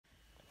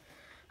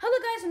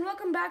Hello guys and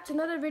welcome back to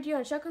another video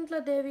on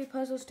Shakuntala Devi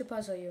Puzzles to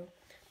Puzzle You.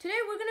 Today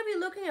we're going to be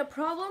looking at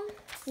problem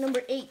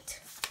number 8.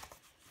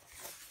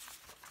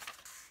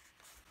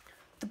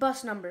 The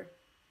bus number.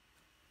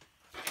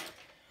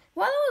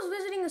 While I was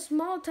visiting a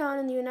small town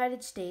in the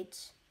United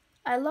States,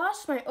 I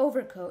lost my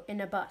overcoat in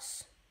a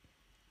bus.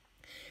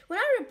 When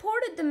I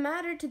reported the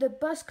matter to the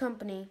bus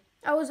company,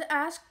 I was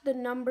asked the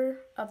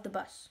number of the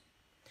bus.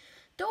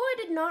 Though I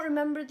did not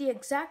remember the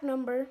exact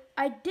number,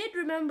 I did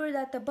remember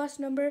that the bus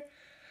number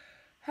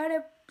had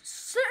a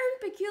certain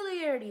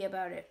peculiarity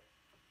about it.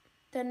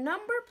 The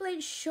number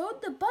plate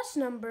showed the bus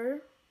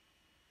number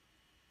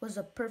was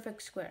a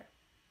perfect square.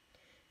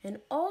 And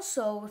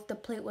also, if the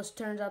plate was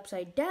turned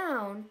upside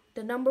down,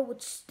 the number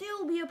would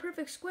still be a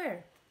perfect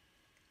square.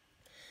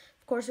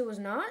 Of course, it was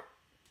not.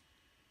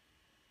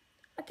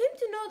 I came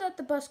to know that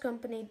the bus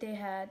company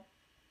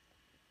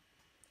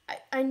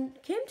I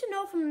came to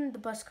know from the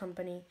bus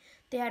company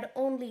they had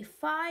only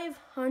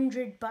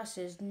 500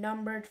 buses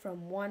numbered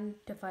from 1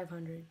 to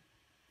 500.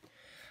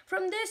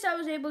 From this, I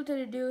was able to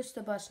deduce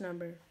the bus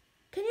number.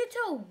 Can you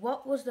tell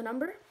what was the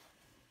number?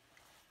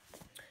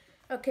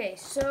 Okay,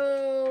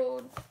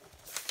 so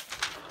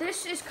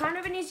this is kind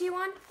of an easy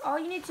one. All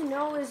you need to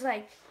know is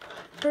like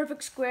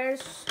perfect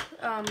squares,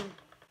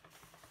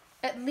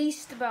 at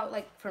least about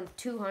like from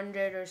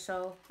 200 or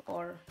so,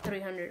 or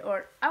 300,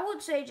 or I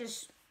would say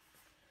just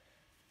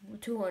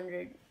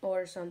 200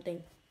 or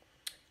something.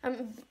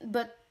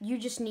 But you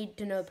just need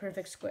to know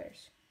perfect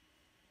squares.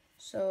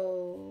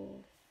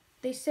 So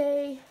they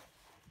say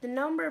the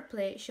number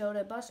plate showed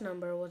a bus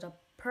number was a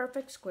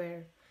perfect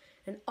square,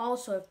 and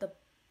also if the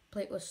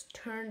plate was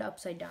turned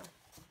upside down.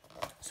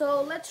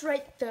 So let's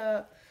write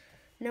the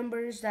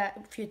numbers that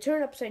if you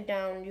turn upside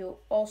down, you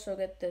also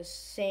get the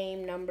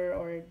same number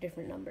or a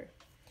different number.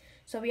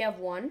 So we have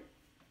 1,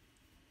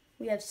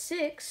 we have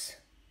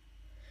 6,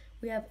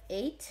 we have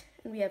 8,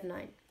 and we have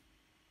 9.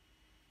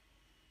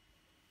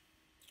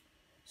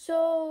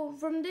 So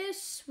from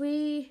this,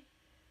 we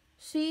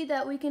see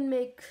that we can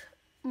make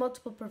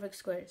multiple perfect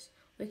squares.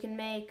 We can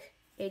make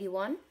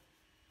 81.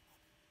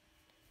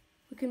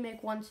 We can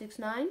make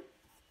 169.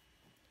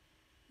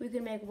 We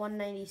can make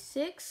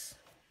 196.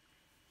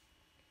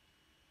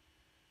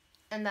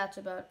 And that's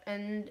about,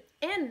 and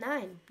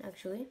 9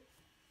 actually.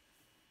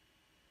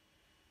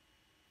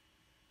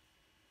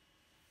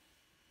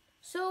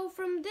 So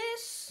from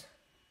this,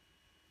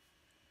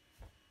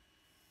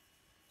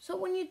 so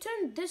when you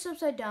turn this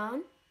upside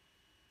down,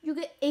 you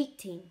get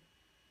 18.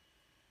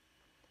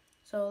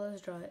 So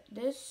let's draw it.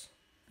 This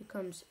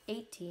becomes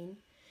 18,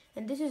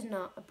 and this is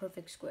not a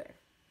perfect square.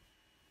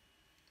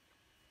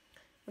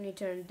 When you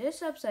turn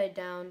this upside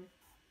down,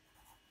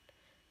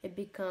 it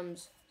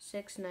becomes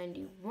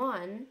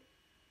 691.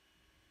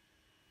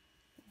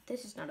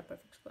 This is not a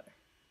perfect square.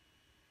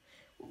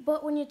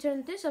 But when you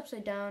turn this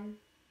upside down,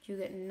 you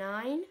get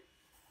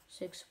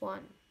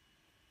 961,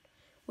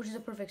 which is a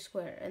perfect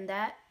square, and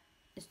that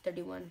is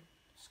 31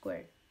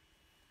 squared.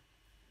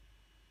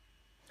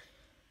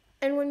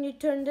 And when you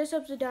turn this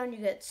upside down, you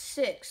get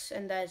 6,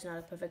 and that is not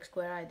a perfect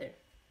square either.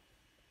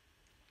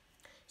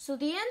 So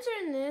the answer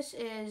in this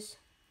is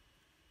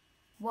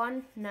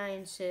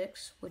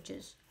 196, which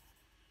is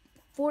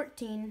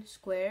 14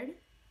 squared,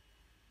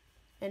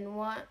 and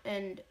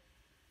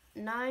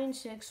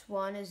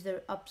 961 is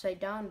the upside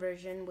down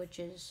version, which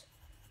is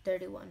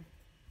 31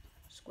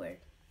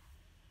 squared.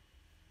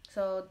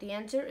 So the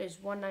answer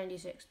is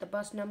 196. The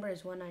bus number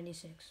is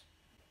 196.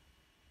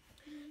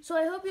 So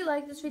I hope you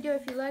like this video.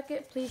 If you like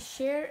it, please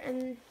share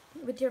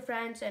with your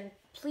friends, and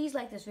please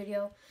like this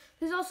video.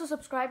 Please also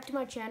subscribe to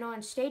my channel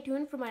and stay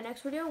tuned for my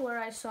next video where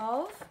I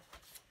solve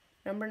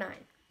number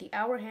 9, the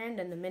hour hand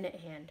and the minute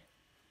hand.